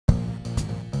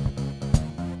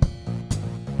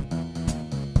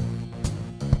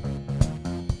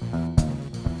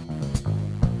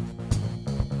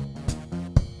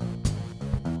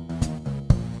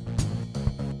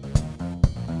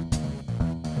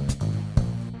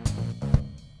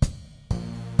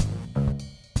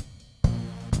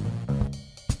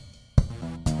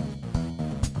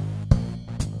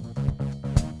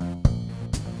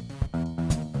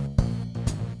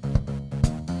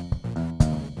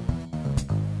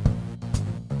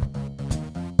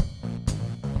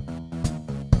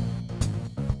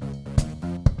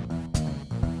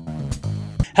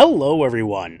Hello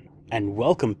everyone, and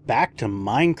welcome back to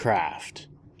Minecraft.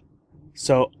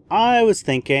 So I was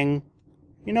thinking,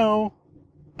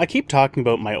 I keep talking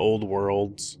about my old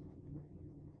worlds.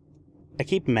 I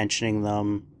keep mentioning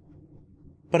them,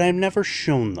 but I've never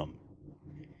shown them.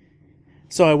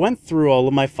 So I went through all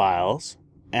of my files,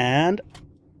 and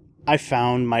I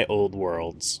found my old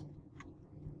worlds.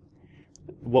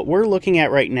 What we're looking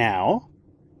at right now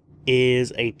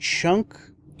is a chunk,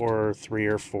 or 3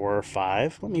 or 4 or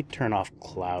 5. Let me turn off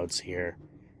clouds here.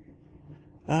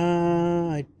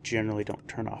 I generally don't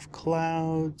turn off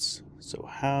clouds. So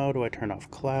how do I turn off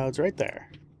clouds? Right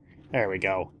there. There we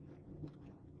go.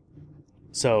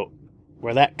 So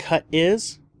where that cut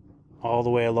is, all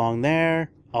the way along there,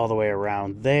 all the way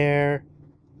around there,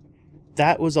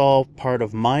 that was all part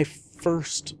of my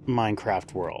first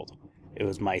Minecraft world. It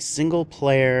was my single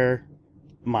player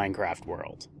Minecraft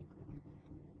world.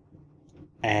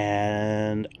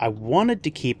 And I wanted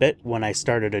to keep it when I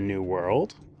started a new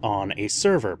world on a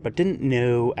server, but didn't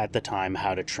know at the time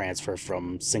how to transfer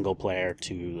from single player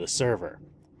to the server.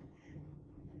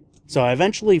 So I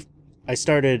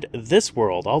started this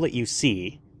world, all that you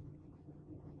see,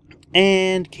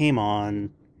 and came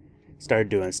on, started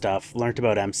doing stuff, learned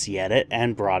about MC Edit,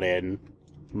 and brought in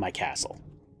my castle.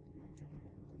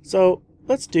 So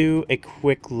let's do a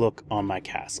quick look on my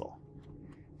castle.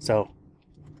 So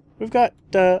we've got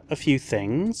a few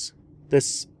things.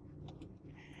 This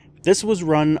was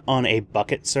run on a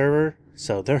bucket server,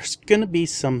 so there's gonna be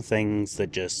some things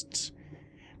that just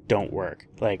don't work.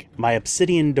 Like my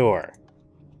obsidian door.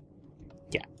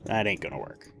 Yeah, that ain't gonna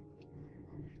work.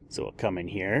 So we'll come in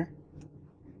here.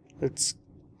 Let's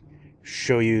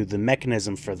show you the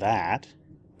mechanism for that.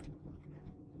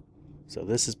 So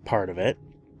this is part of it.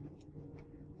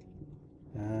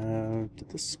 Did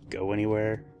this go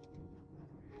anywhere?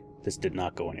 This did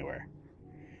not go anywhere.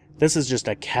 This is just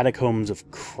a catacombs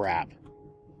of crap.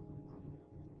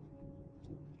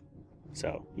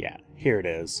 So, yeah, here it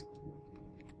is.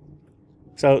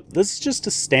 So, this is just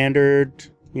a standard,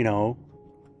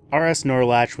 RS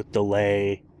Norlatch with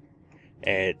delay.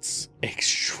 It's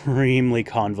extremely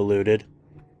convoluted.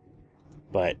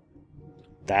 But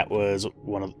that was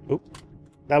one of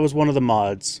the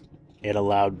mods. It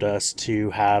allowed us to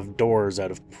have doors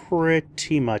out of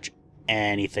pretty much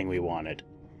anything we wanted.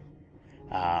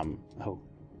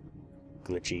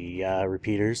 Glitchy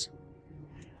repeaters.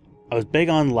 I was big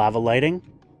on lava lighting.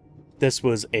 This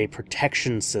was a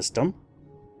protection system,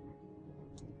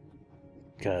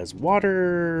 because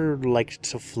water liked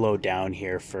to flow down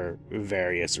here for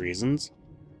various reasons.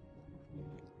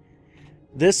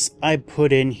 This I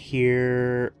put in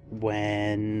here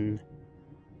when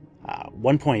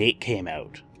 1.8 came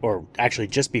out, or actually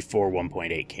just before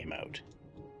 1.8 came out.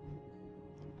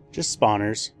 Just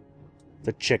spawners.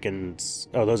 The chickens...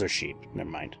 Oh, those are sheep. Never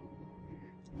mind.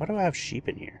 Why do I have sheep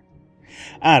in here?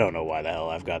 I don't know why the hell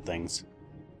I've got things.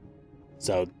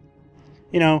 So,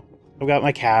 I've got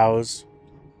my cows.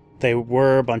 They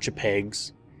were a bunch of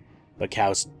pigs, but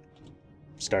cows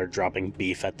started dropping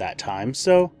beef at that time,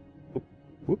 so...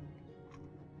 Whoop.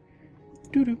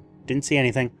 Doo-doo. Didn't see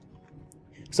anything.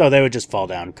 So they would just fall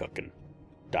down, cook, and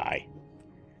die.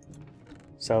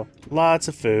 So, lots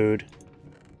of food.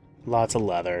 Lots of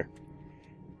leather.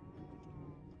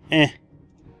 It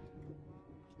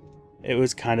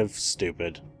was kind of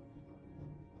stupid.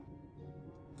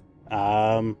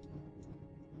 So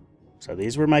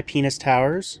these were my penis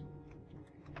towers.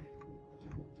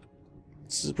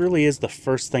 This really is the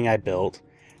first thing I built.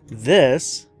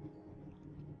 This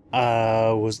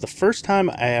was the first time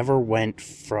I ever went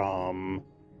from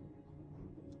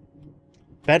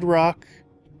bedrock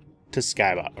to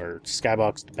skybox, or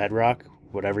skybox to bedrock,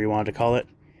 whatever you want to call it.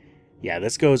 Yeah,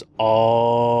 this goes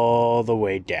all the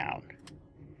way down.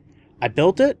 I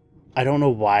built it. I don't know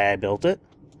why I built it,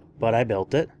 but I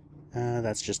built it.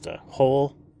 That's just a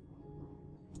hole.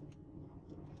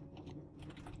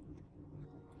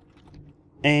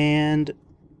 And...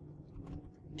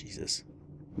 Jesus.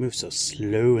 Move so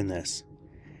slow in this.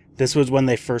 This was when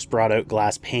they first brought out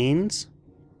glass panes.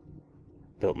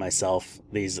 Built myself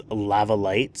these lava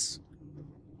lights.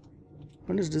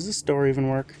 Does this door even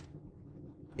work?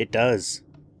 It does.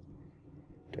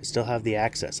 Do I still have the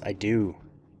access? I do.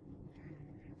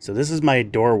 So this is my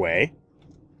doorway.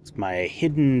 It's my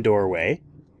hidden doorway.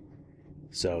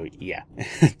 So yeah,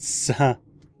 it's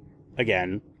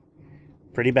again,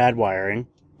 pretty bad wiring.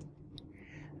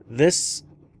 This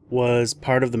was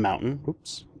part of the mountain.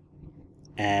 Oops.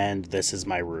 And this is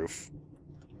my roof.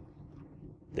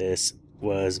 This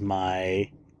was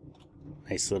my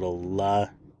nice little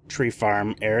tree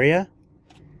farm area.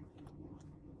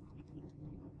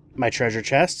 my treasure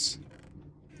chests.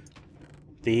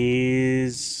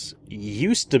 These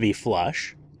used to be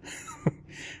flush.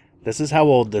 This is how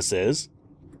old this is.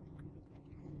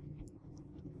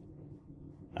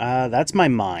 That's my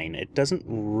mine. It doesn't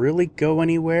really go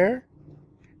anywhere.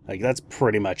 Like, that's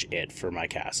pretty much it for my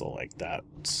castle. Like,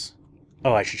 that's...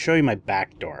 Oh, I should show you my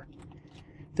back door.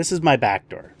 This is my back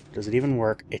door. Does it even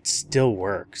work? It still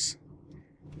works.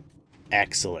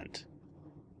 Excellent.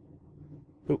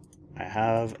 Ooh, I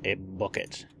have a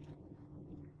bucket.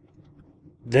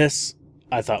 This,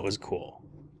 I thought was cool.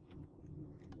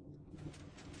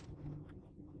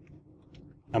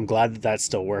 I'm glad that that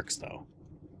still works, though.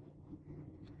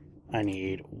 I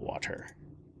need water.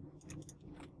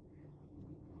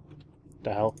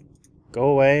 The hell? Go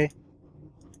away.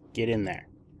 Get in there.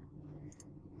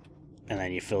 And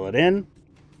then you fill it in.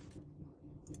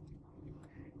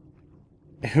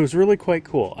 It was really quite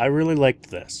cool. I really liked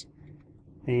this.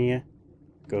 And you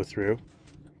go through.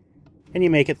 And you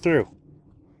make it through.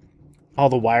 All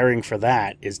the wiring for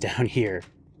that is down here.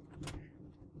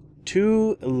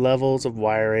 2 levels of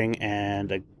wiring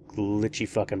and a glitchy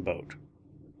fucking boat.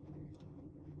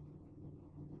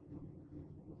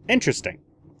 Interesting.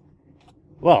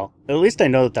 Well, at least I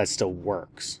know that that still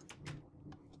works.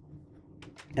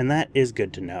 And that is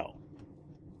good to know.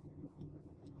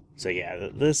 So yeah,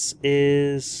 this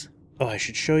is... Oh, I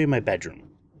should show you my bedroom.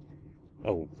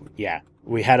 Oh, yeah.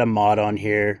 We had a mod on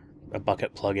here, a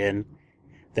bucket plugin,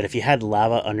 that if you had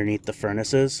lava underneath the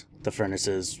furnaces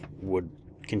would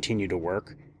continue to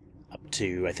work up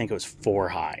to, I think it was 4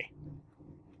 high.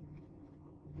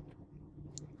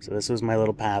 So this was my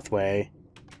little pathway.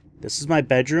 This is my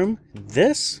bedroom.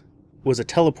 This was a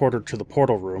teleporter to the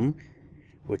portal room,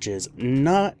 which is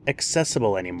not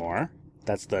accessible anymore.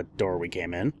 That's the door we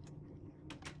came in.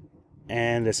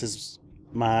 And this is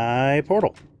my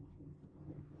portal,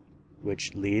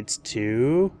 which leads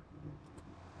to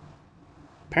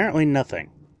apparently nothing.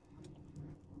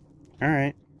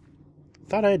 Alright.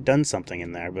 Thought I had done something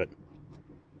in there, but...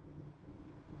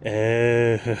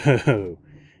 Oh,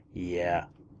 yeah.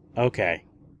 Okay.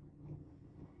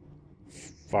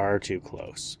 Far too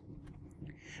close.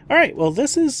 Alright, well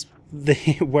this is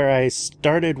where I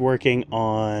started working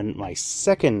on my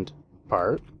second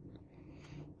part.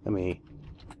 Let me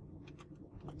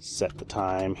set the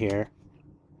time here.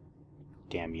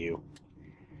 Damn you.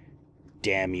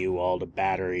 Damn you all to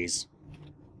batteries.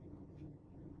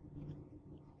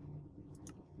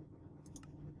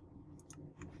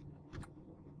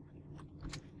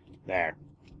 There.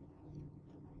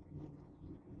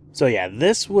 So yeah,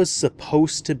 this was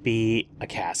supposed to be a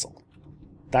castle.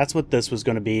 That's what this was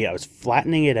going to be. I was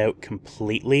flattening it out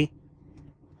completely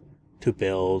to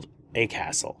build a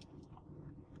castle.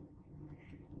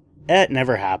 It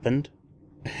never happened,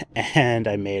 and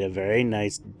I made a very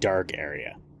nice dark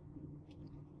area.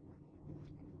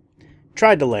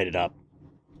 Tried to light it up.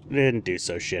 Didn't do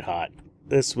so shit hot.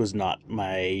 This was not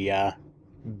my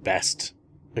best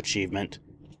achievement.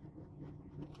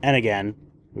 And again,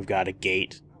 we've got a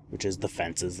gate, which is the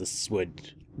fences. This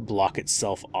would block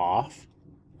itself off.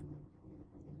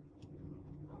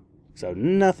 So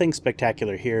nothing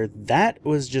spectacular here. That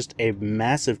was just a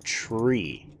massive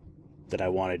tree that I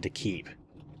wanted to keep.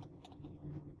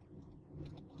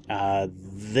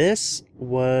 This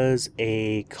was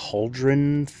a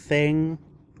cauldron thing.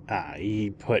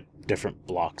 You put different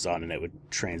blocks on and it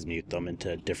would transmute them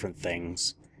into different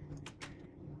things.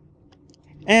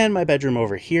 And my bedroom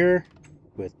over here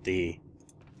with the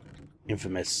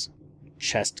infamous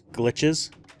chest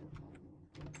glitches.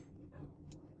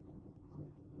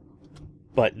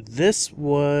 But this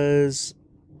was...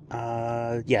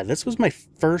 yeah, this was my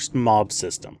first mob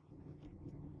system.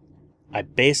 I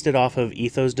based it off of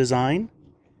Ethos design.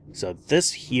 So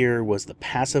this here was the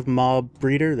passive mob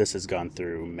breeder. This has gone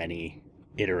through many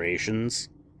iterations.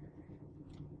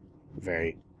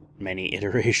 Very many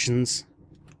iterations.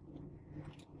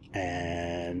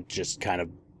 And just kind of...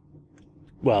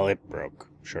 Well, it broke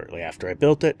shortly after I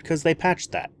built it because they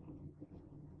patched that.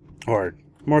 Or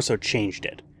more so changed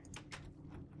it.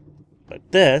 But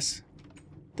this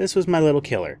was my little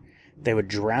killer. They would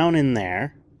drown in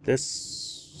there.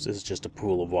 This is just a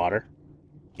pool of water.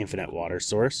 Infinite water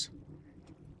source.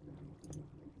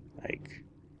 Like,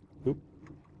 oop.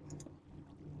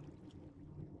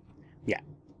 Yeah.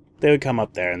 They would come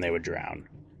up there and they would drown.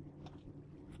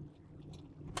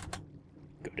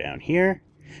 Go down here.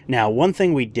 Now, one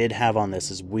thing we did have on this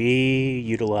is we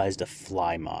utilized a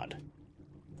fly mod.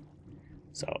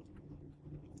 So,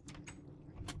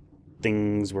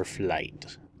 things were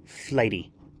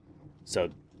flighty. So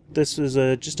this is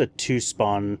just a 2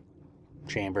 spawn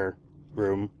chamber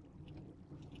room.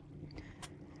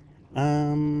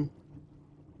 What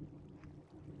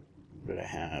did I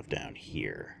have down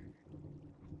here?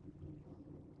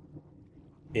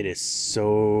 It is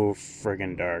so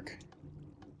friggin' dark.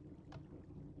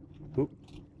 Oop.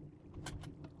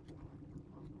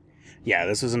 Yeah,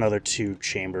 this is another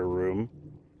 2-chamber room.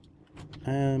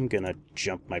 I'm gonna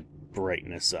jump my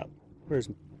brightness up. Where's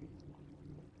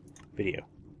video?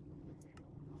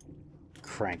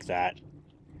 Crank that.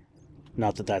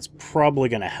 Not that that's probably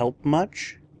gonna help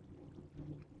much.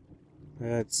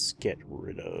 Let's get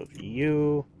rid of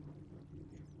you.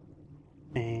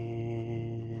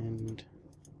 And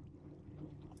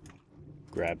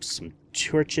grab some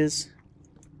torches.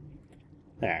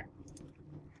 There.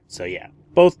 So yeah,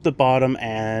 both the bottom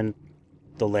and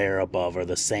the layer above are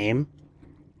the same,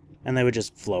 and they would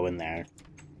just flow in there.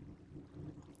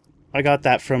 I got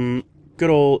that from good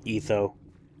old Etho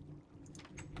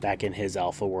back in his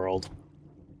alpha world.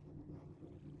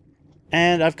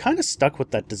 And I've kind of stuck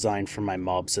with that design for my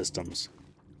mob systems.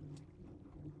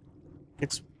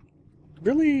 It's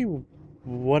really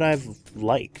what I've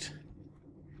liked.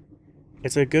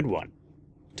 It's a good one,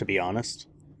 to be honest.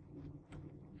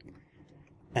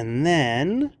 And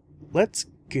then, let's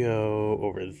go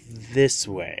over this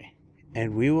way,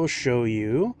 and we will show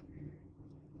you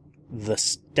the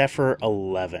Steffer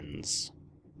 11's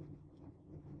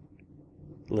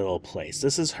little place.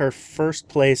 This is her first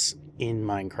place in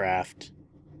Minecraft.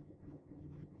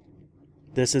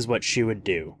 This is what she would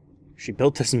do. She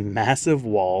built this massive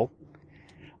wall.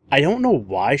 I don't know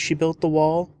why she built the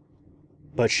wall,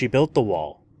 but she built the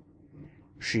wall.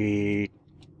 She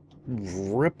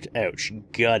ripped out, she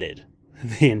gutted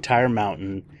the entire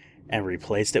mountain and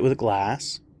replaced it with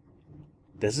glass.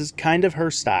 This is kind of her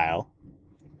style.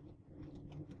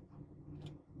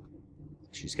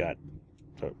 She's got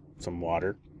some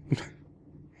water.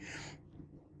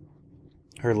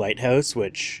 Her lighthouse,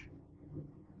 which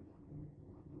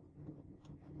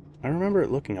I remember it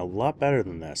looking a lot better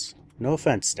than this. No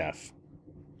offense, Steph.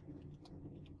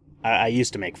 I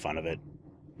used to make fun of it.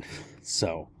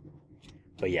 So,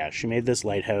 but yeah, she made this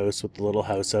lighthouse with the little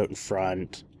house out in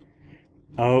front.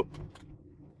 Oh,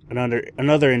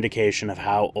 another indication of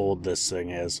how old this thing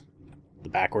is. The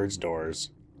backwards doors.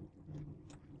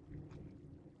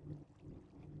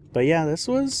 But yeah, this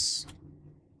was...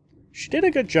 She did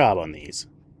a good job on these.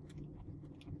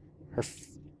 Her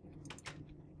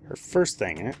first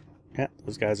thing, eh? Yeah,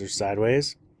 those guys are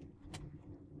sideways.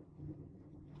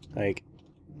 Like,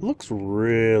 looks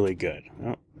really good.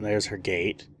 Oh, there's her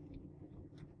gate.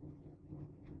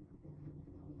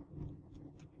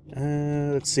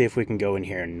 Let's see if we can go in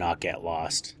here and not get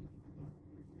lost.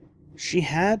 She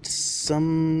had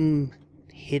some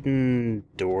hidden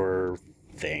door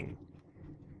thing.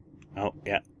 Oh,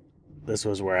 yeah. This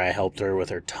was where I helped her with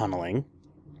her tunneling.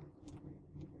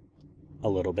 A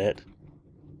little bit.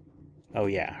 Oh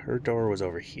yeah, her door was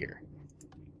over here.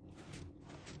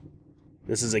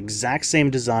 This is exact same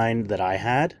design that I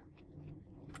had,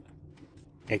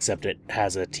 except it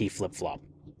has a T flip-flop.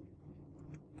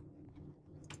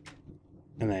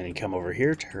 And then you come over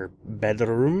here to her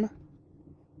bedroom,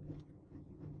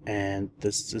 and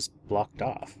this is blocked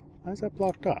off. Why is that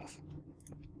blocked off?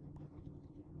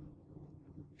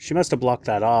 She must have blocked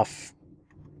that off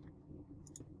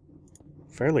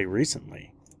fairly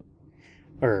recently.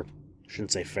 Or,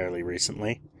 shouldn't say fairly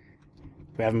recently.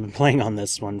 We haven't been playing on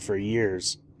this one for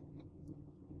years.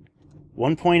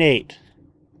 1.8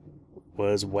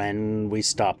 was when we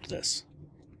stopped this.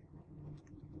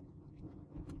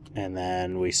 And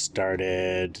then we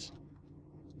started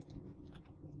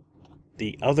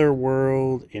the other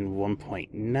world in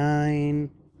 1.9,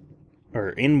 or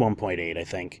in 1.8, I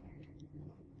think.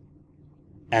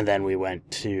 And then we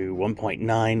went to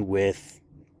 1.9 with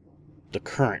the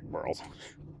current world.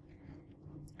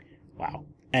 Wow.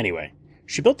 Anyway,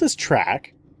 she built this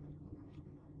track.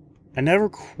 I never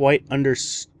quite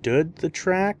understood the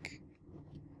track,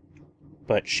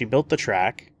 but she built the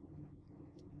track.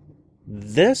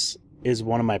 This is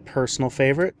one of my personal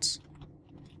favorites.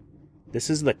 This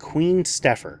is the Queen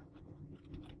Steffer.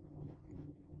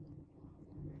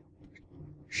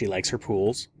 She likes her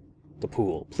pools. The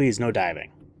pool. Please, no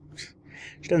diving.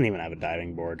 She doesn't even have a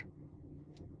diving board.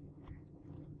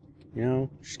 You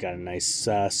know, she's got a nice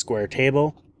square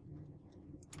table.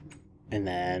 And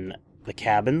then the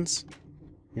cabins,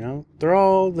 you know, they're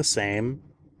all the same.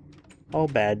 All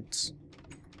beds.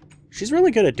 She's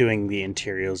really good at doing the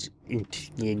interiors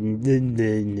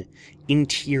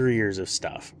of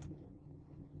stuff.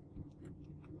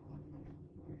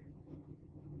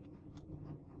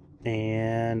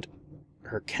 And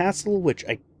her castle, which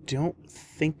I don't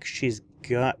think she's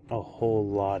got a whole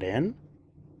lot in.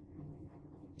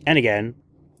 And again,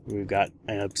 we've got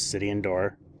an obsidian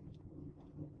door.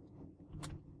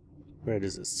 Where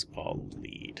does this all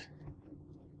lead?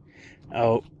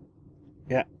 Oh,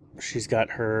 yeah, she's got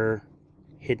her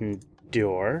hidden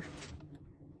door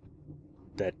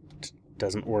that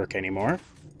doesn't work anymore.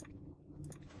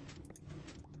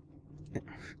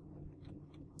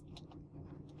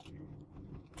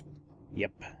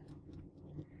 Yep.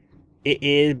 It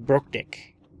is broke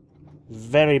dick.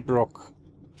 Very broke.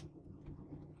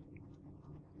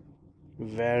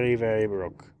 Very, very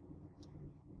broke.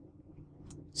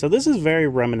 So this is very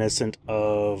reminiscent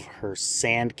of her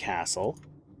sand castle.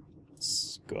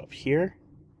 Let's go up here.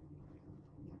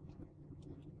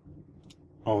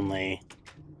 Only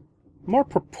more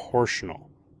proportional.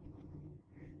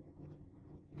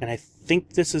 And I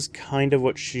think this is kind of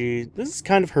what this is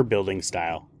kind of her building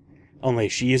style. Only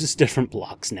she uses different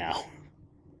blocks now.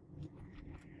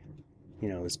 You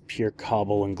know, this pure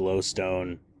cobble and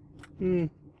glowstone.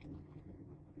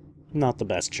 Not the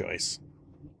best choice.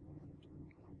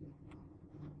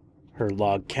 Her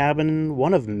log cabin,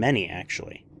 one of many,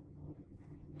 actually.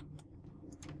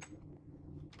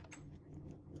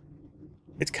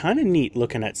 It's kind of neat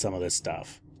looking at some of this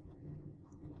stuff.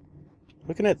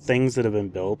 Looking at things that have been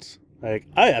built. Like,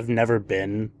 I have never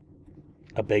been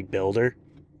a big builder.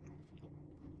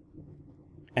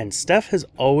 And Steph has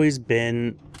always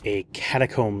been a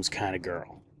catacombs kind of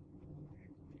girl.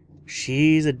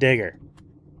 She's a digger.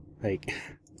 Like,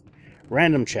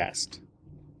 random chest.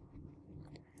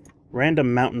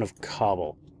 Random mountain of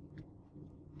cobble.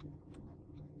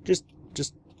 Just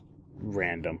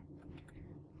random.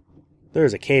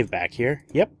 There's a cave back here.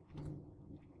 Yep.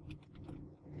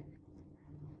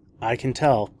 I can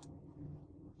tell.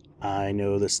 I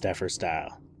know the Steffer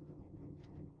style.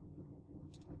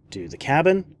 To the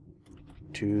cabin.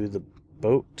 To the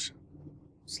boat.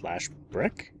 /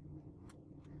 brick.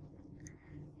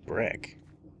 Brick.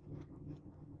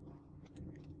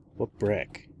 What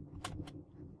brick?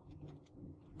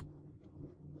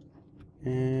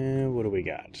 And what do we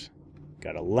got?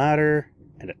 Got a ladder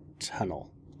and a tunnel.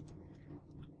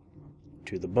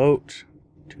 To the boat,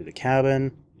 to the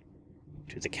cabin,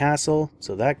 to the castle.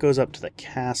 So that goes up to the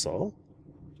castle.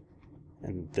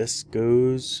 And this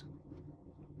goes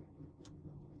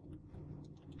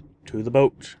to the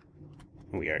boat.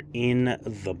 We are in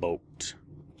the boat.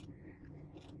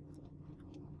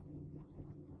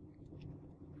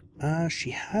 She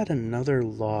had another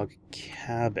log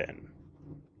cabin.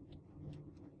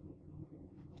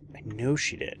 I know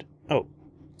she did. Oh,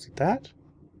 is it that?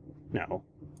 No.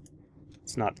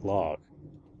 It's not log.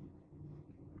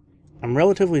 I'm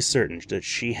relatively certain that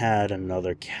she had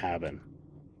another cabin.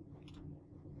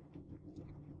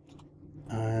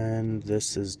 And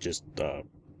this is just the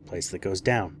place that goes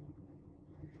down.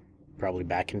 Probably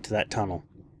back into that tunnel.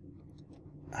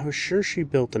 I was sure she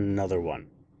built another one.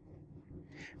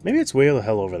 Maybe it's way the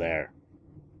hell over there.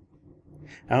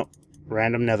 Oh,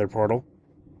 random nether portal.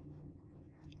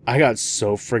 I got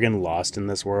so friggin' lost in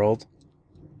this world.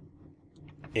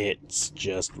 It's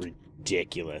just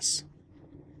ridiculous.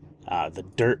 The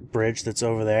dirt bridge that's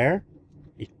over there,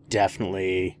 you've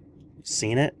definitely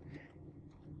seen it.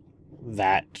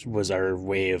 That was our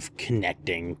way of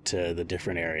connecting to the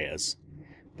different areas.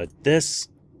 But this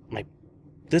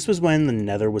was when the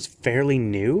nether was fairly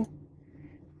new.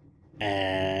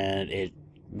 And it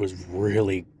was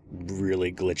really,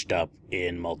 really glitched up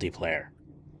in multiplayer.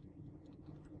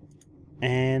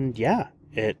 And yeah,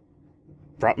 it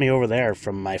brought me over there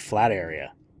from my flat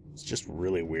area. It's just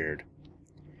really weird.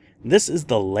 This is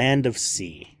the Land of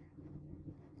Sea.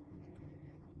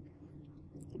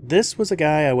 This was a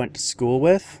guy I went to school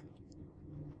with.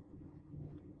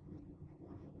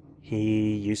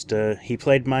 He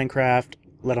played Minecraft,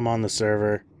 let him on the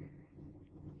server.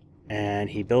 And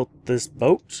he built this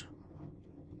boat.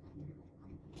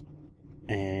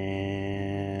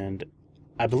 And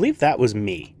I believe that was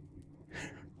me.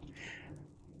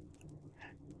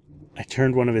 I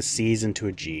turned one of his C's into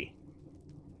a G.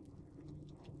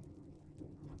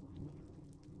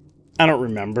 I don't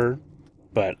remember,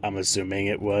 but I'm assuming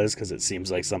it was because it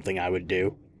seems like something I would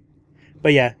do.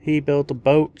 But yeah, he built a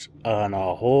boat on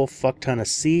a whole fuck ton of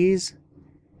C's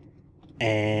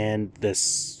and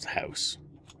this house,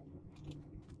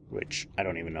 which I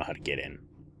don't even know how to get in.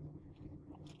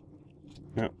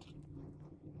 No.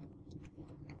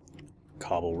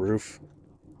 Cobble roof.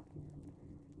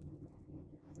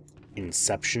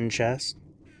 Inception chest.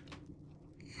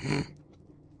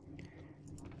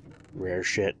 Rare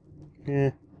shit.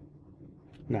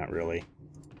 Not really.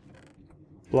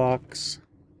 Blocks.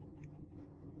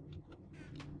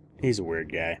 He's a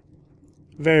weird guy.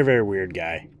 Very, very weird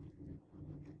guy.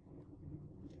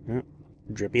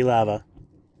 Drippy lava.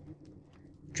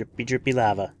 Drippy, drippy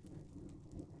lava.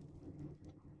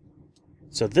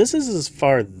 So this is as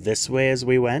far this way as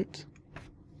we went.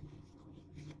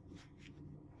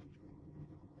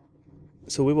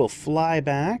 So we will fly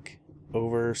back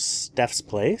over Steph's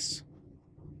place.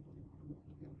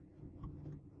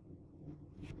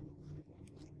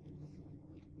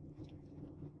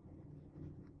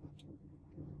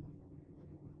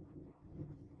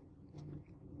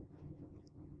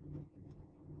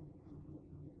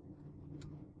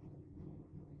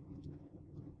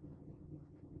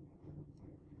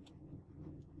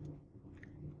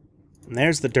 And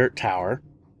there's the dirt tower.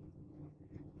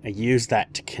 I used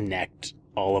that to connect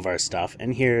all of our stuff.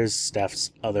 And here's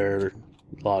Steph's other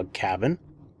log cabin.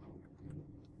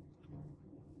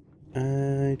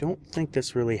 I don't think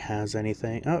this really has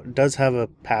anything. Oh, it does have a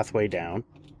pathway down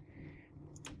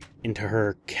into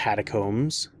her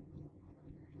catacombs.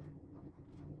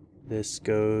 This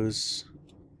goes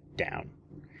down.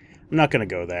 I'm not going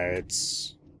to go there.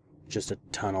 It's just a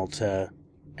tunnel to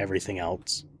everything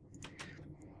else.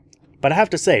 But I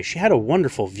have to say, she had a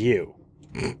wonderful view.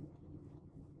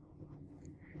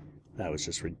 That was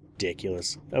just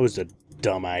ridiculous. That was a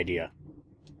dumb idea.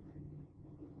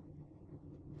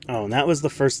 Oh, and that was the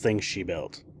first thing she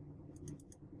built.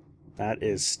 That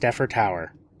is Steffer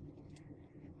Tower.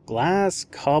 Glass,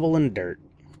 cobble, and dirt.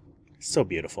 So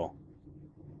beautiful.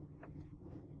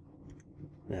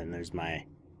 Then there's my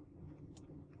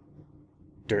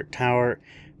dirt tower.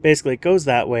 Basically, it goes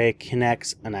that way,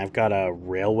 connects, and I've got a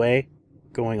railway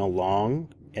going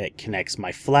along. It connects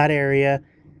my flat area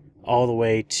all the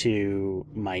way to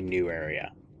my new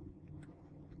area.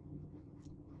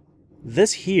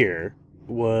 This here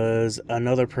was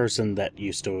another person that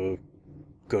used to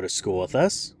go to school with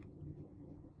us.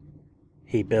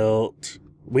 He built...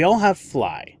 We all have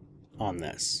fly on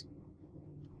this.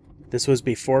 This was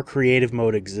before creative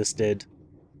mode existed.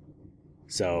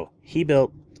 So he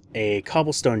built a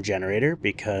cobblestone generator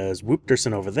because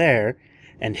Whoopterson over there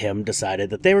and him decided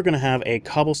that they were going to have a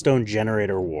cobblestone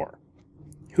generator war.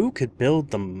 Who could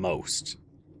build the most?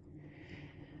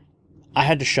 I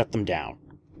had to shut them down.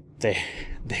 They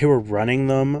were running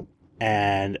them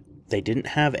and they didn't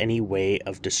have any way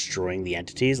of destroying the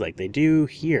entities like they do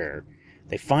here.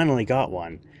 They finally got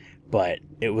one, but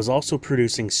it was also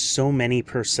producing so many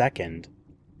per second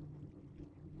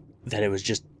that it was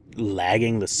just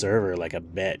lagging the server like a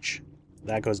bitch.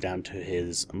 That goes down to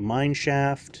his mine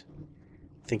shaft.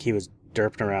 I think he was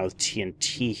derping around with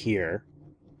TNT here.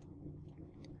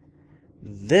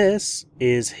 This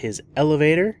is his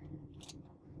elevator,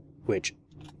 which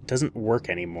doesn't work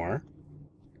anymore.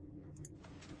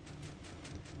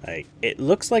 Like, it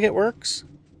looks like it works.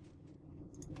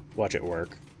 Watch it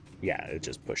work. Yeah, it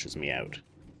just pushes me out.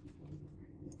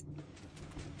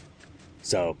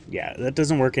 So, yeah, that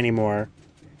doesn't work anymore.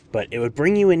 But it would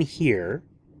bring you in here,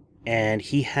 and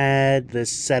he had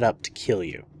this set up to kill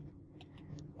you.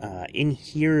 In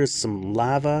here is some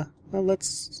lava. Well,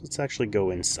 let's actually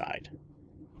go inside.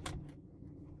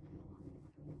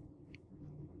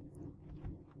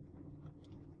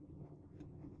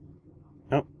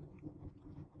 Oh.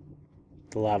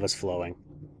 The lava's flowing.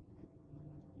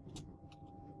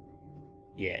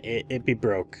 Yeah, it be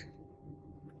broke.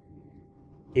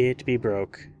 It be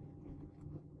broke.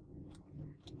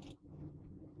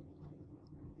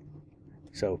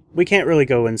 So, we can't really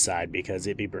go inside because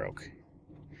it be broke.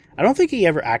 I don't think he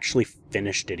ever actually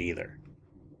finished it either.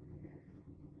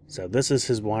 So this is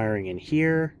his wiring in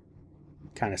here.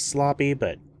 Kind of sloppy,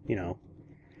 but, you know,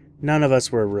 none of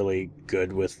us were really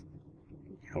good with,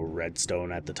 you know,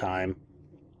 redstone at the time.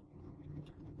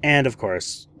 And, of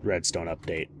course, redstone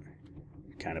update.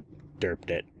 Kind of derped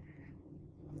it.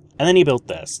 And then he built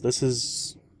this. This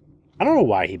is... I don't know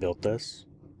why he built this.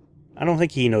 I don't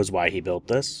think he knows why he built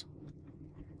this.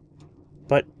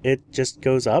 But it just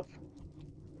goes up.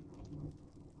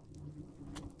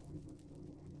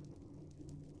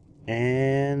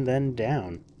 And then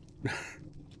down.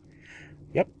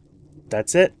 Yep.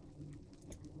 That's it.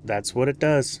 That's what it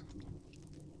does.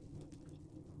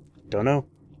 Don't know.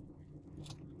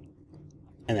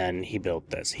 And then he built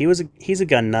this. He's a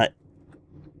gun nut.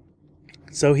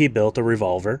 So he built a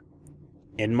revolver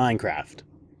in Minecraft.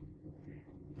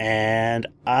 And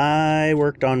I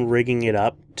worked on rigging it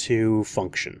up to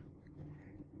function.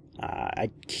 I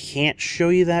can't show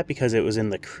you that because it was in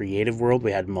the creative world.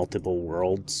 We had multiple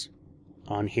worlds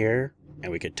on here,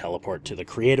 and we could teleport to the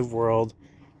creative world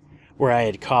where I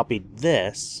had copied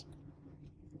this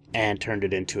and turned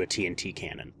it into a TNT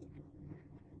cannon.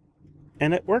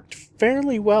 And it worked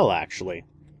fairly well, actually.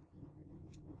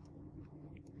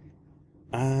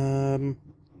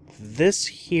 this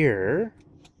here,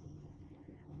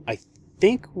 I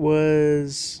think,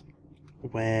 was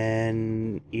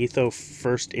when Etho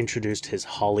first introduced his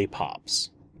Holly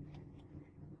Pops.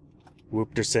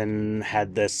 Whoopterson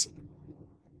had this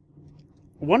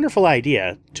wonderful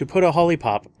idea to put a Holly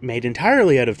Pop made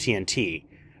entirely out of TNT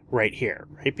right here,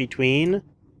 right between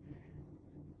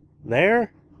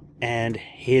there and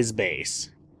his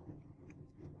base.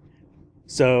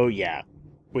 So yeah,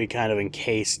 we kind of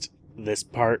encased this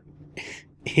part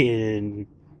in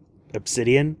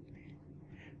obsidian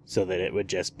so that it would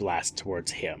just blast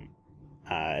towards him.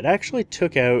 It actually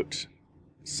took out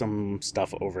some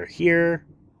stuff over here.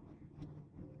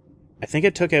 I think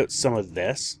it took out some of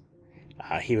this.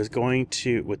 He was going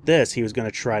to, with this, he was going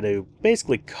to try to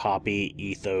basically copy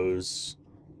Etho's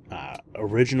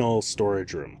original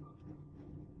storage room.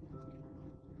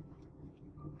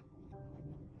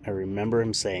 I remember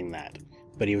him saying that,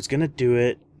 but he was going to do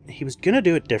it. He was going to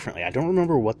do it differently. I don't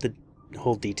remember what the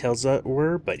whole details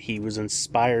were, but he was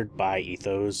inspired by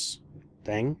Etho's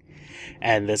thing,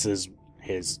 and this is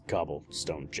his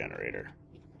cobblestone generator.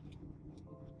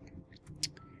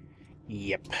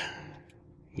 Yep.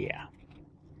 Yeah.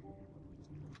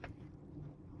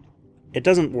 It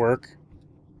doesn't work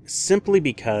simply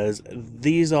because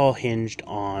these all hinged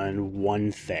on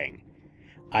one thing.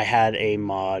 I had a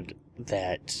mod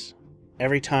that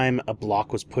every time a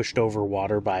block was pushed over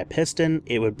water by a piston,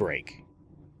 it would break.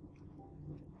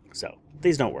 So,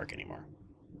 these don't work anymore.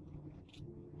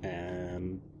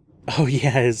 Oh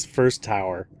yeah, his first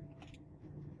tower.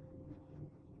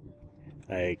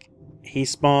 Like, he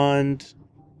spawned...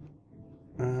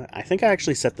 I think I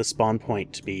actually set the spawn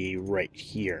point to be right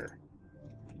here.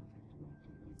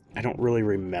 I don't really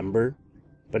remember,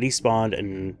 but he spawned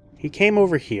and he came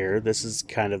over here. This is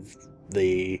kind of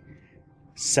the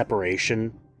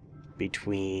separation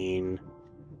between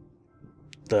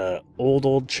the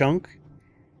old chunk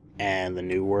and the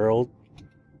new world.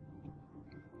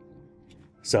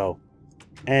 So,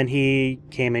 and he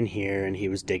came in here and he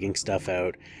was digging stuff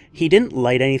out. He didn't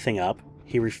light anything up.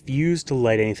 He refused to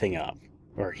light anything up.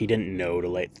 Or he didn't know to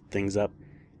light things up.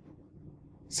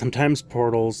 Sometimes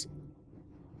portals,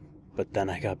 but then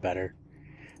I got better.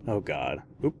 Oh god.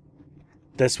 Oop.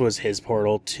 This was his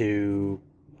portal to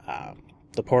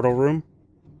the portal room.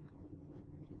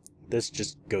 This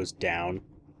just goes down.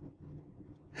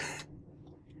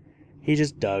 He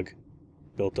just dug,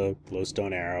 built a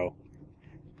glowstone arrow,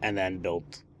 and then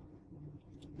built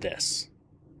this.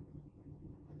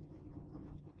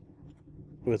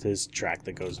 With his track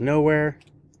that goes nowhere.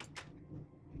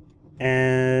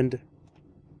 And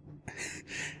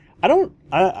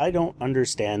I don't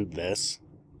understand this,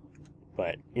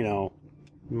 but you know,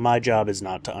 my job is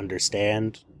not to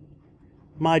understand.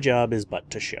 My job is but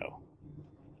to show.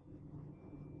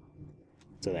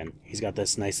 So then he's got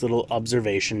this nice little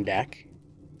observation deck.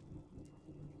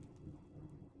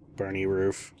 Bernie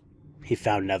roof. He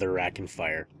found netherrack and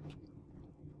fire.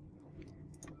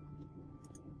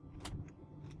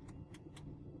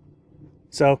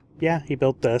 So, yeah, he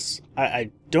built this.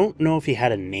 I don't know if he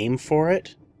had a name for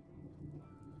it,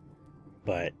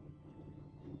 but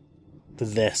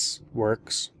this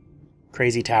works.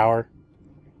 Crazy Tower.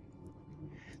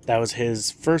 That was his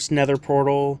first nether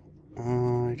portal.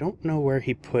 I don't know where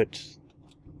he put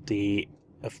the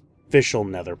official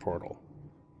nether portal.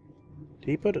 Did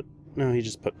he put it? No, he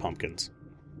just put pumpkins.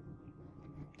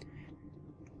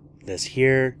 This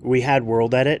here, we had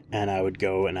world edit, and I would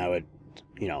go and I would,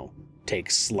 you know, take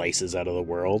slices out of the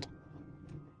world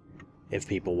if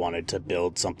people wanted to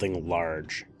build something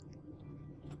large.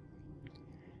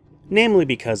 Namely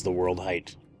because the world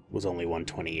height was only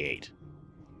 128.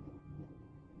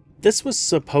 This was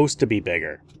supposed to be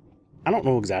bigger. I don't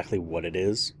know exactly what it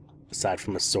is, aside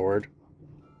from a sword.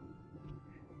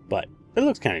 But it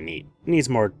looks kind of neat. It needs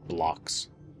more blocks.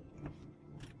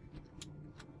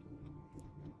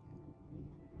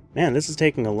 Man, this is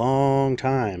taking a long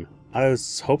time. I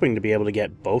was hoping to be able to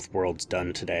get both worlds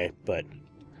done today, but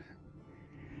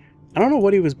I don't know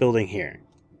what he was building here.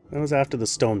 That was after the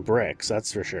stone bricks,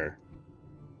 that's for sure.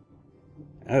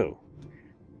 Oh.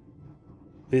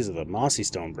 These are the mossy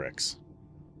stone bricks.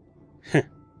 I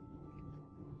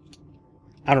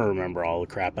don't remember all the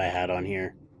crap I had on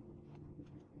here.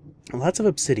 Lots of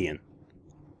obsidian.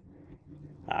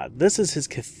 This is his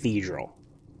cathedral.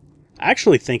 I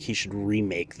actually think he should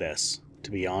remake this,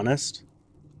 to be honest.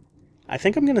 I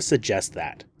think I'm going to suggest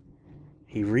that.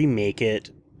 He remake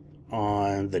it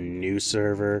on the new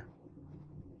server.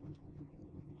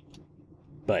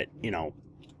 But, you know,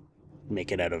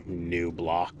 make it out of new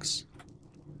blocks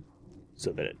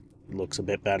so that it looks a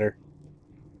bit better.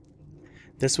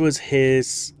 This was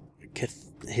his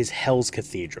his Hell's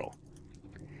Cathedral.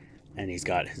 And he's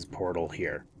got his portal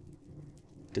here.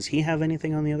 Does he have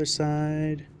anything on the other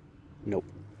side? Nope.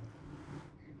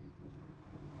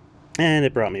 And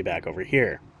it brought me back over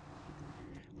here.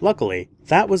 Luckily,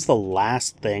 that was the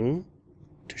last thing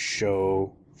to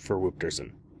show for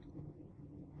Woopterson.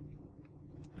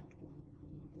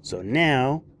 So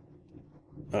now,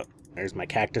 oh, there's my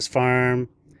cactus farm.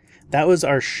 That was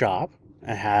our shop.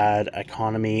 I had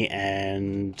economy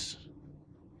and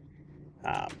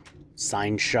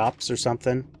sign shops or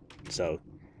something, so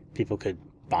people could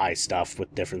buy stuff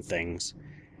with different things.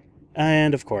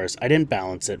 And of course, I didn't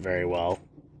balance it very well.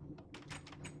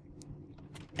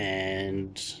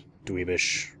 And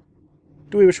Dweebish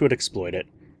would exploit it.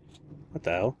 What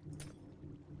the hell?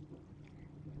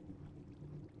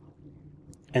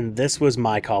 And this was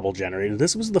my cobble generator.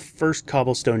 This was the first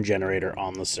cobblestone generator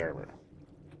on the server.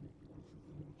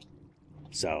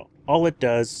 So, all it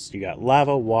does, you got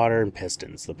lava, water, and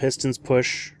pistons. The pistons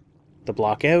push the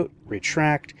block out,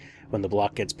 retract. When the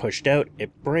block gets pushed out,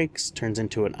 it breaks, turns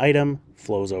into an item,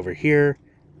 flows over here.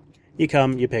 You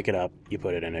come, you pick it up, you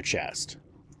put it in a chest.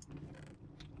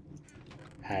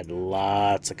 Had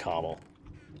lots of cobble.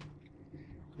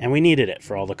 And we needed it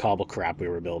for all the cobble crap we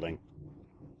were building.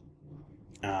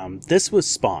 This was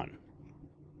spawn.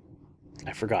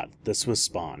 I forgot, this was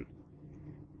spawn.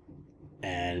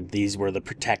 And these were the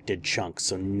protected chunks,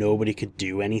 so nobody could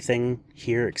do anything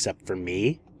here except for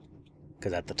me.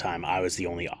 Because at the time, I was the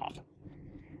only op.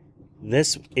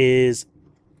 This is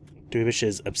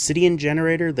Dweebish's obsidian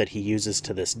generator that he uses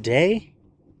to this day.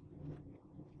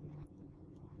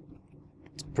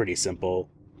 It's pretty simple,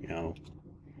 you know.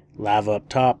 Lava up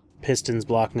top, pistons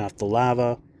blocking off the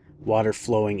lava, water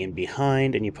flowing in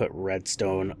behind, and you put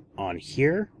redstone on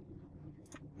here.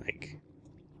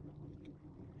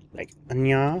 Like,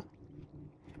 anya.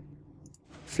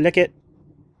 Flick it.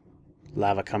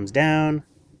 Lava comes down,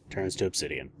 turns to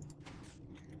obsidian.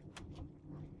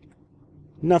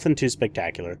 Nothing too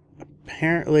spectacular.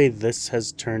 Apparently this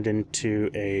has turned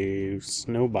into a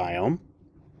snow biome.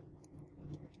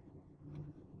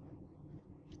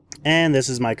 And this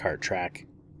is my cart track.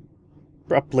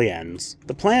 Abruptly ends.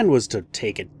 The plan was to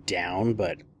take it down,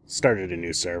 but started a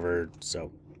new server,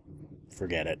 so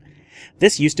forget it.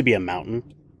 This used to be a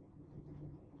mountain,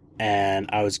 and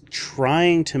I was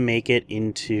trying to make it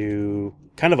into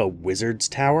kind of a wizard's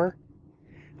tower.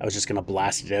 I was just going to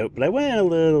blast it out, but I went a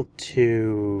little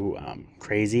too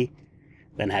crazy.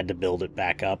 Then had to build it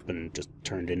back up and just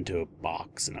turned into a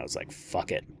box, and I was like,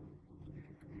 fuck it.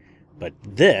 But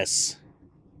this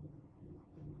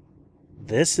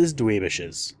is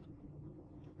Dweebish's.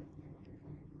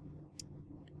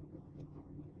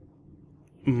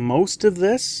 Most of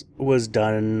this was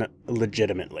done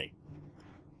legitimately.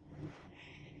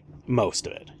 Most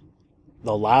of it.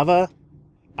 The lava,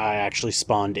 I actually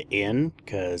spawned in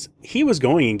because he was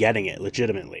going and getting it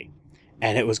legitimately.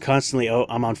 And it was constantly, oh,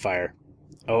 I'm on fire.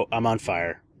 Oh, I'm on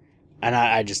fire. And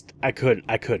I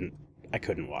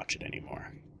couldn't watch it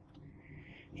anymore.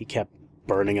 He kept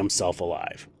burning himself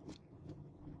alive.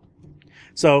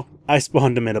 So I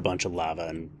spawned him in a bunch of lava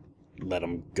and let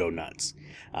him go nuts.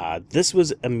 This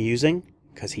was amusing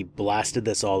because he blasted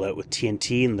this all out with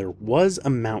TNT, and there was a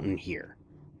mountain here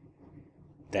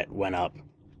that went up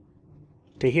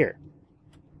to here.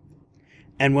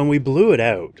 And when we blew it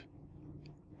out,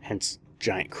 hence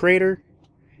giant crater,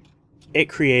 it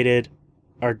created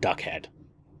our duck head.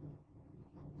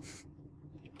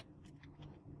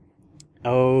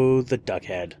 Oh, the duck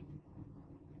head.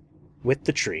 With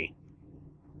the tree.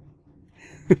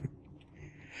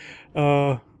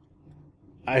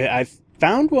 I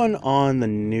found one on the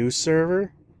new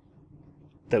server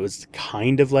that was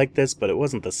kind of like this, but it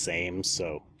wasn't the same,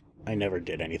 so I never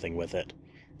did anything with it.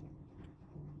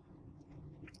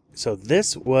 So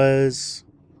this was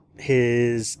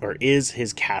his, or is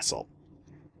his castle.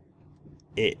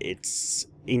 It's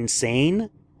insane,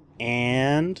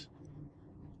 and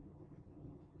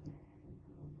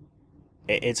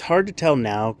it's hard to tell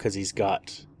now because he's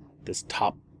got this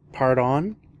top part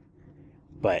on,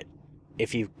 but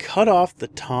if you cut off the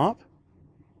top,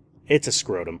 it's a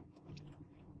scrotum.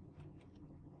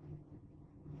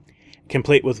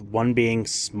 Complete with one being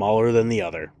smaller than the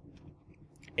other.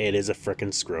 It is a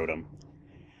frickin' scrotum.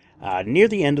 Near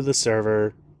the end of the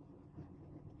server,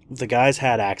 the guys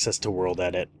had access to World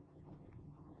Edit.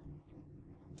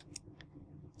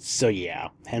 So yeah,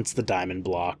 hence the diamond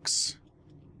blocks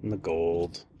and the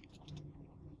gold.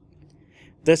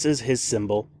 This is his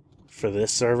symbol for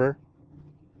this server.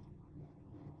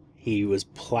 He was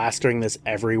plastering this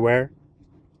everywhere.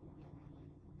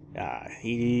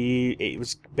 It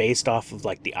was based off of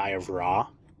like the Eye of Ra,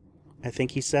 I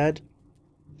think he said.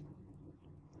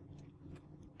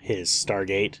 His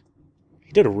Stargate.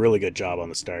 He did a really good job on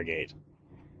the Stargate.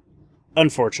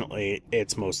 Unfortunately,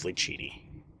 it's mostly cheaty.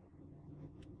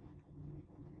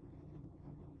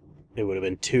 It would have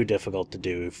been too difficult to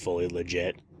do fully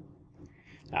legit.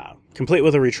 Complete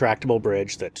with a retractable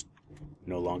bridge that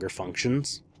no longer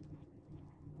functions.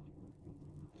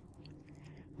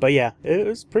 But yeah, it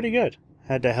was pretty good.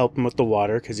 Had to help him with the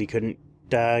water because he couldn't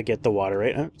get the water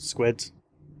right. Squids.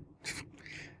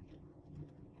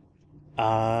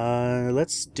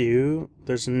 Let's do...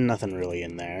 There's nothing really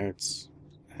in there.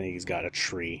 I think he's got a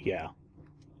tree, yeah.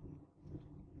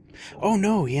 Oh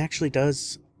no, he actually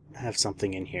does have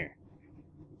something in here.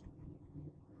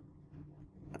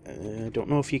 I don't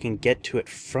know if you can get to it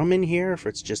from in here, or if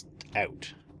it's just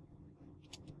out.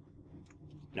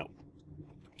 No.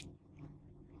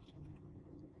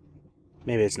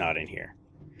 Maybe it's not in here.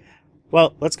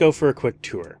 Well, let's go for a quick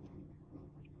tour.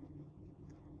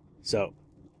 So,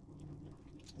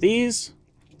 these,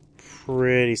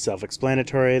 pretty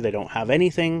self-explanatory. They don't have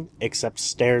anything except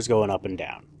stairs going up and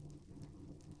down.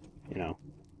 You know.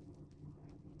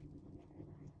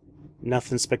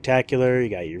 Nothing spectacular. You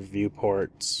got your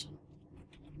viewports.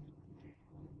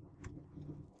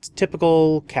 It's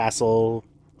typical castle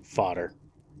fodder.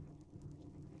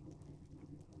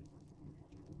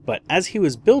 But as he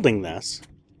was building this,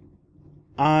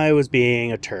 I was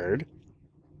being a turd.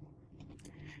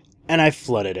 And I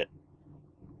flooded it.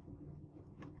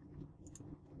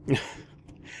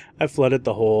 I flooded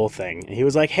the whole thing. And he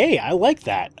was like, hey, I like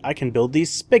that. I can build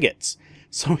these spigots.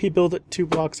 So he built it 2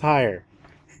 blocks higher.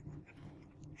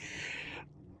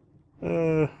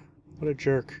 What a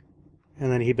jerk.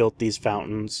 And then he built these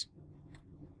fountains.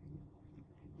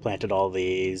 Planted all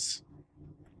these.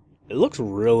 It looks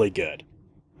really good.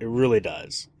 It really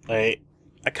does. I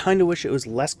kind of wish it was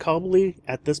less cobbly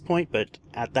at this point, but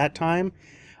at that time,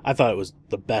 I thought it was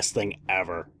the best thing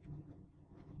ever.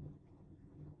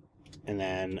 And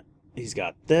then he's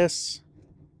got this.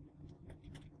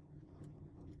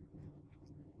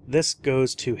 This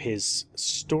goes to his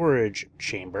storage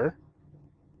chamber.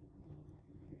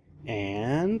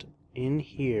 And in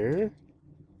here,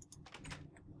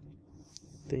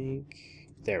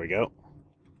 there we go.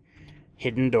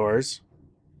 Hidden doors.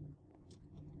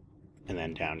 And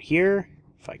then down here,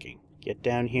 if I can get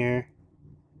down here.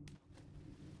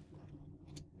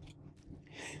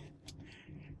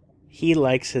 He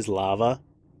likes his lava.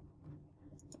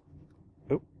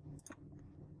 Oh.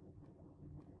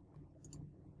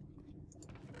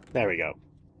 There we go.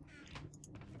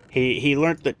 He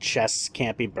learned that chests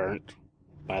can't be burnt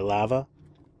by lava.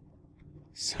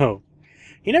 So,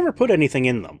 he never put anything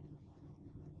in them.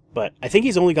 But I think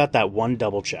he's only got that one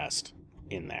double chest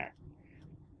in there.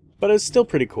 But it's still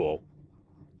pretty cool.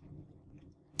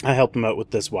 I helped him out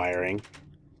with this wiring.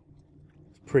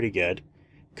 Pretty good.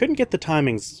 Couldn't get the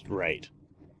timings right.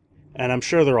 And I'm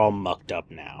sure they're all mucked up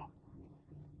now.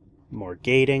 More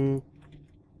gating.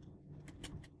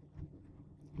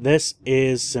 This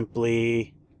is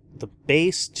simply the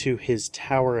base to his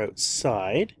tower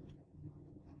outside.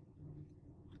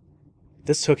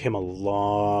 This took him a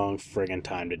long friggin'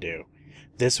 time to do.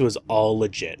 This was all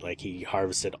legit. Like, he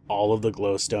harvested all of the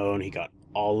glowstone. He got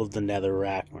all of the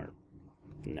netherrack,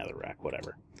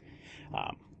 whatever.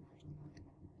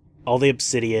 All the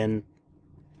obsidian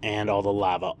and all the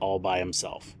lava all by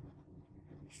himself.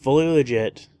 Fully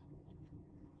legit.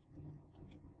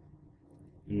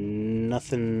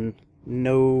 Nothing,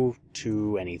 no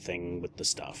to anything with the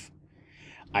stuff.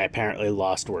 I apparently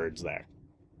lost words there.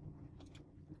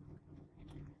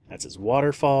 That's his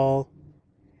waterfall,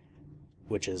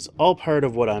 which is all part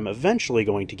of what I'm eventually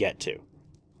going to get to.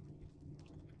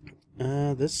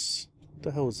 What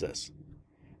the hell is this?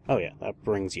 Oh yeah, that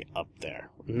brings you up there.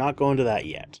 I'm not going to that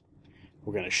yet.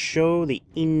 We're going to show the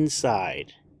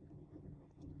inside.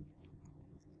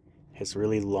 His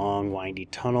really long, windy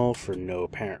tunnel for no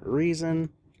apparent reason.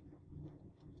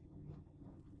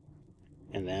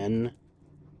 And then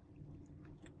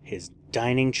his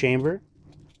dining chamber.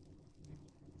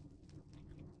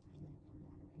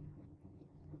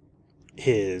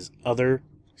 His other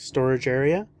storage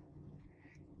area.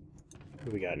 What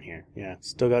do we got in here? Yeah,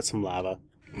 still got some lava.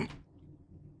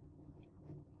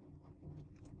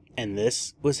 And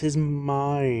this was his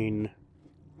mine.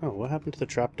 Oh, what happened to the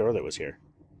trapdoor that was here?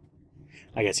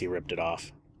 I guess he ripped it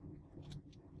off.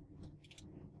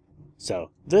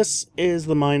 So, this is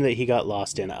the mine that he got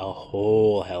lost in a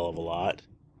whole hell of a lot.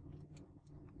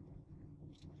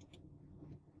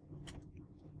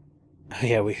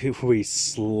 Yeah, we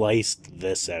sliced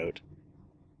this out.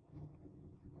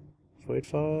 Void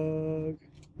fog.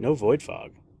 No void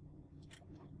fog.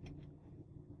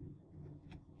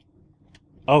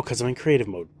 Oh, because I'm in creative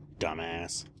mode,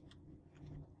 dumbass.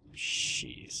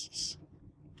 Jesus.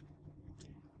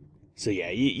 So yeah,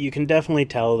 you can definitely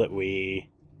tell that we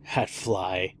had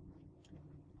fly.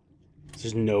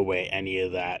 There's no way any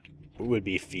of that would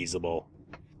be feasible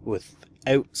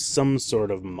without some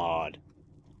sort of mod.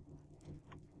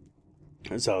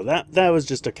 So that was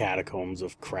just a catacombs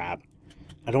of crap.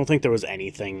 I don't think there was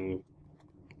anything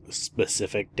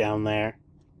specific down there.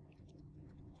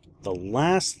 The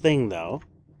last thing, though...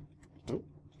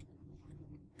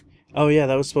 Oh yeah,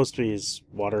 that was supposed to be his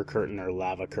water curtain or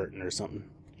lava curtain or something.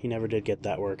 He never did get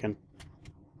that working.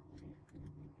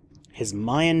 His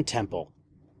Mayan temple,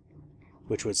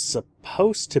 which was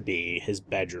supposed to be his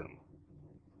bedroom.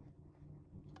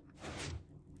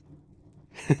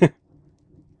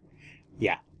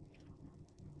 Yeah.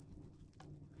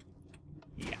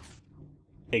 Yeah.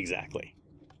 Exactly.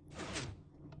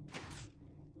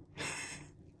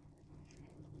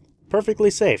 Perfectly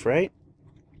safe, right?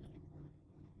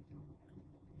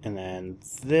 And then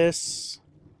this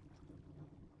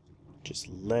just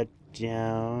led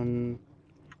down...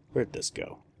 Where'd this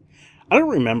go? I don't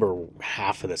remember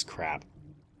half of this crap.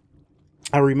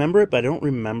 I remember it, but I don't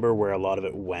remember where a lot of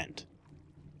it went.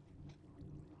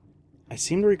 I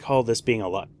seem to recall this being a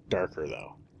lot darker,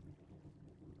 though.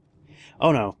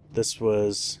 Oh no, this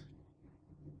was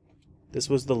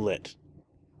the lit.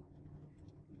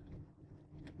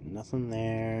 Nothing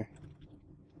there.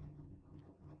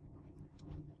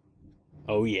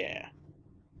 Oh yeah.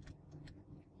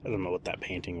 I don't know what that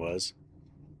painting was.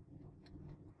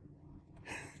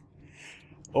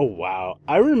 Oh wow.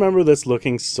 I remember this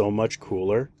looking so much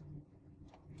cooler.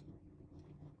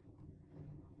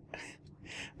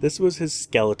 This was his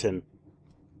skeleton.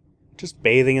 Just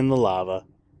bathing in the lava.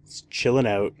 Just chilling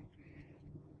out.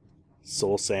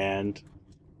 Soul sand.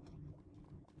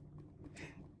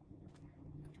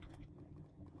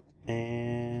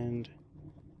 And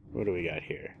what do we got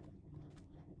here?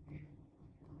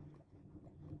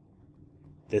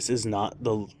 This is not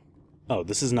the... Oh,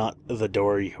 this is not the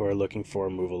door you are looking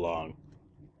for. Move along.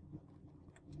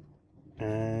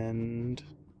 And...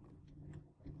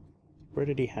 where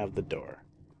did he have the door?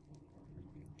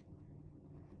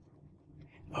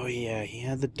 Oh yeah, he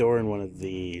had the door in one of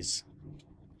these.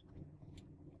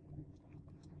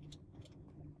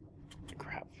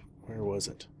 Crap, where was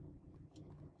it?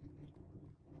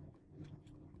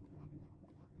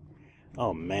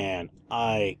 Oh man,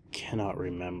 I cannot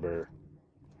remember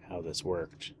how this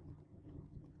worked.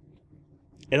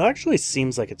 It actually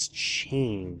seems like it's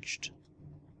changed.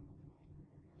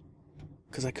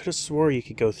 Because I could have swore you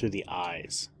could go through the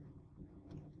eyes.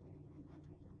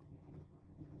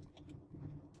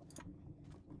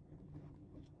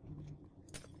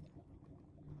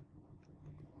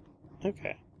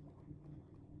 Okay.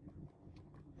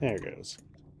 There it goes.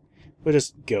 We'll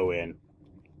just go in.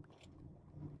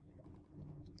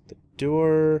 The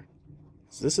door...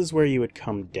 So this is where you would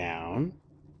come down.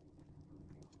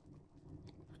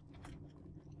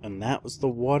 And that was the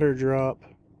water drop.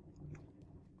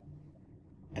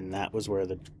 And that was where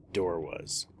the door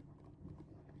was.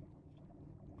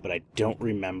 But I don't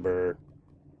remember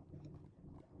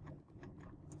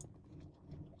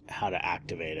how to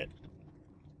activate it.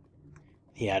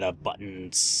 He had a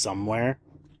button somewhere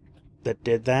that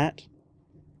did that.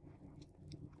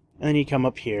 And then you come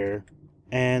up here,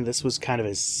 and this was kind of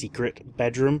his secret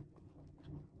bedroom.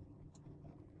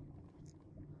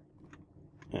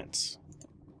 Let's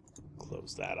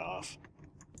close that off.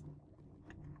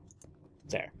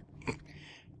 There.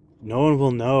 No one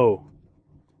will know.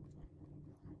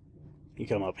 You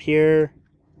come up here.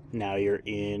 Now you're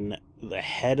in the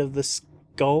head of the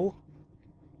skull.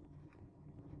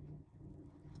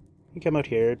 You come out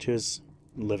here to his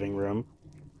living room.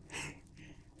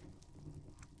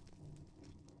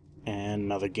 And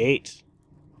another gate.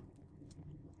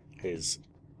 His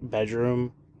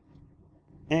bedroom.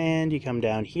 And you come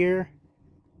down here.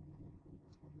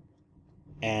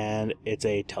 And it's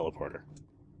a teleporter.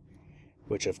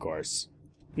 Which, of course,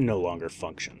 no longer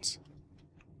functions.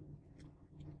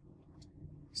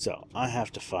 So, I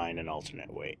have to find an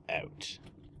alternate way out.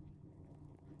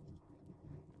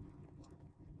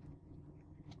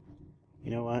 You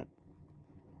know what?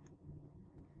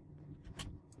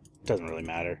 Doesn't really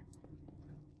matter.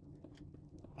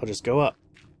 I'll just go up.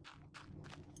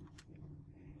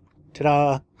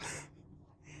 Ta-da!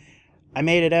 I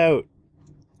made it out!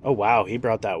 Oh wow, he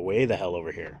brought that way the hell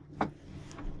over here.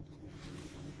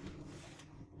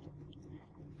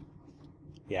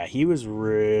 Yeah, he was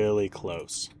really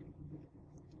close.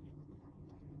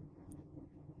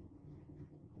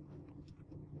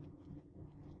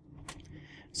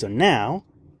 So now,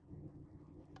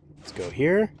 let's go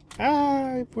here.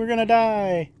 Ah, we're gonna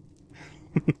die.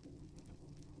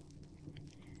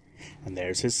 And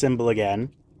there's his symbol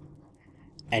again.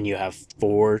 And you have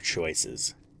 4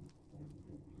 choices.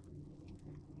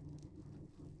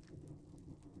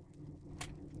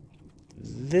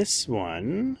 This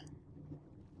one...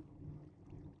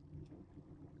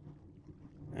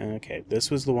 Okay,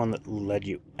 this was the one that led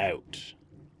you out.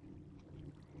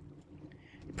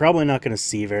 You're probably not going to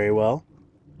see very well.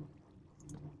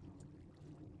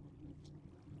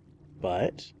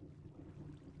 But...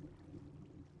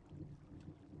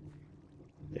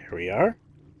 there we are.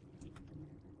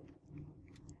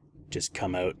 Just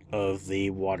come out of the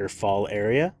waterfall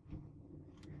area.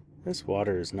 This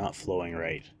water is not flowing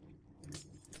right.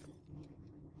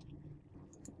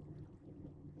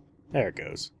 There it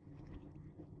goes.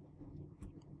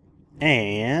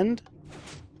 And...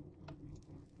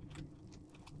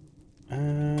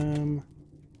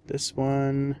 this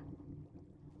one...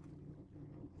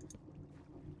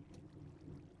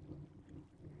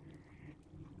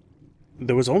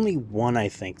 There was only one, I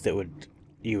think, that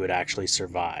you would actually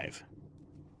survive.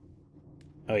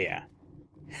 Oh, yeah.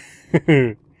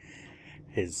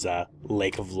 His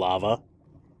lake of lava.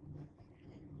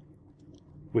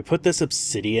 We put this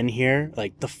obsidian here.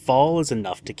 Like, the fall is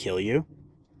enough to kill you.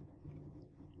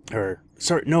 Or,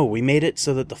 sorry, no, we made it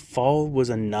so that the fall was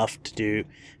enough to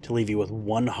leave you with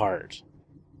 1 heart.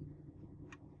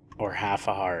 Or half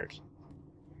a heart.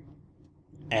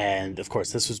 And, of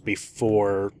course, this was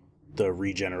before the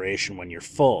regeneration when you're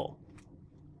full.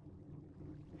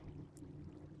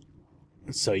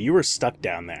 So you were stuck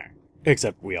down there.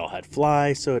 Except we all had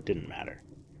fly, so it didn't matter.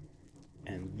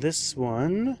 And this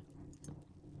one...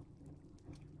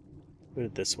 what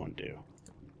did this one do?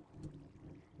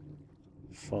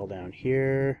 Fall down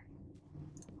here.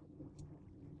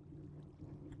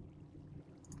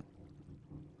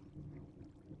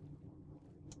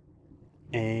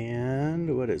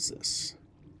 And what is this?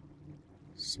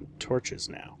 Some torches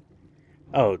now.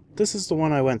 Oh, this is the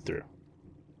one I went through.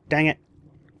 Dang it.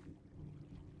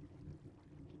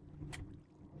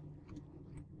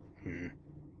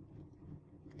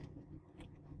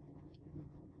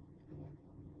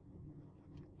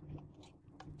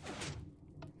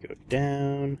 Go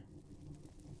down.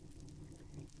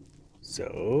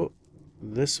 So,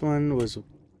 this one was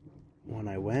when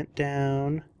I went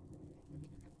down.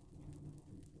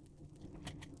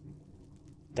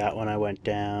 That one I went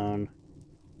down.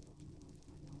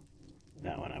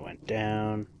 That one I went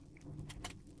down.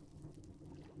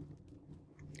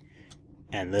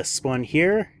 And this one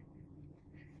here.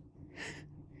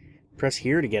 Press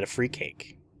here to get a free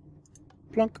cake.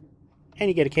 Plunk. And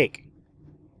you get a cake.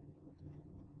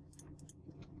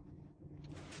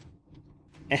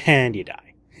 And you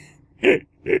die.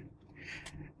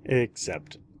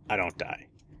 Except, I don't die.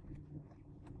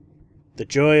 The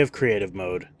joy of creative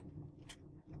mode.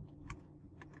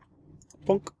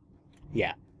 Plunk.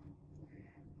 Yeah.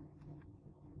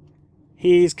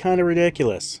 He's kind of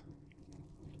ridiculous.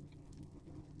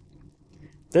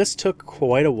 This took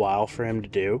quite a while for him to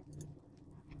do.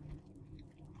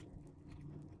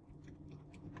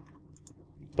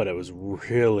 But it was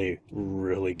really,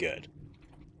 really good.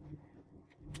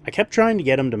 I kept trying to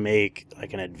get him to make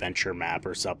like an adventure map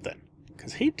or something,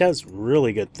 because he does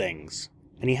really good things,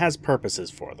 and he has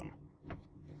purposes for them.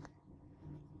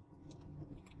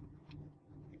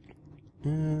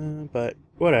 But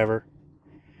whatever.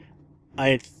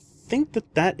 I think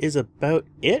that is about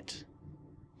it.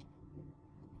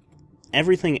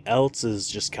 Everything else is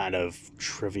just kind of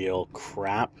trivial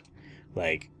crap.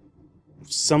 Like,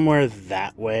 somewhere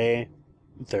that way,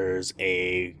 there's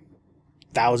a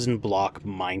 1,000-block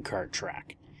minecart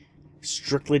track,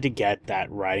 strictly to get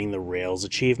that riding the rails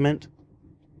achievement.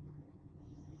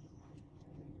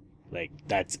 Like,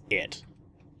 that's it.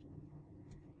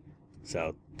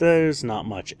 So, there's not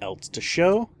much else to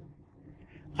show.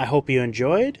 I hope you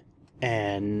enjoyed,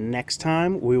 and next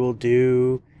time we will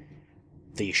do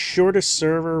the shortest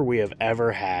server we have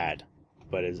ever had,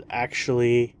 but is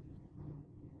actually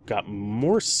got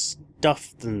more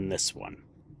stuff than this one.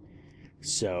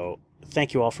 So,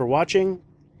 thank you all for watching.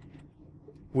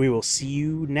 We will see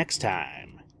you next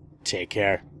time. Take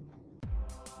care.